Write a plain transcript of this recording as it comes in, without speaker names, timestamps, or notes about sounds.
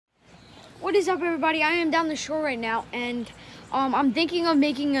What is up, everybody? I am down the shore right now, and I'm thinking of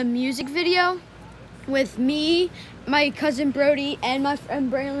making a music video with me, my cousin Brody, and my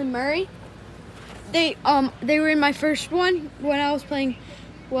friend Braylon Murray. They were in my first one when I was playing.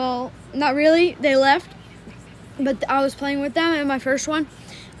 Well, not really. They left, but I was playing with them in my first one,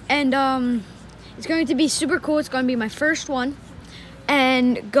 and it's going to be super cool. It's going to be my first one,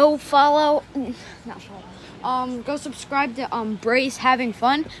 and go subscribe to Brace Having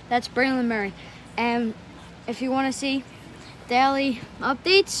Fun. That's Braylon Murray. And if you want to see daily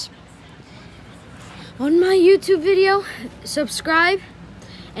updates on my YouTube video, subscribe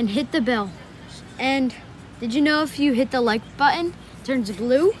and hit the bell. And did you know if you hit the like button, it turns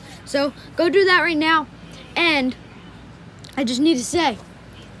blue? So go do that right now. And I just need to say,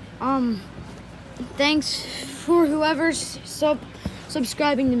 thanks for whoever's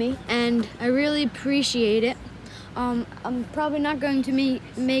subscribing to me, and I really appreciate it. I'm probably not going to be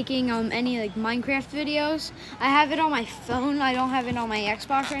making any like Minecraft videos. I have it on my phone. I don't have it on my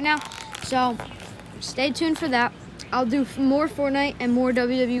Xbox right now. So stay tuned for that. I'll do more Fortnite and more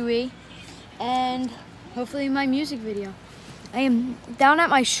WWE, and hopefully my music video. I am down at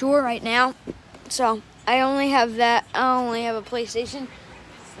my shore right now, so I only have that. I only have a PlayStation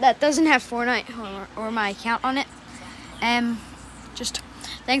that doesn't have Fortnite or my account on it. Just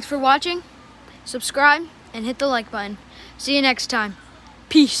thanks for watching. Subscribe and hit the like button. See you next time.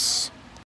 Peace.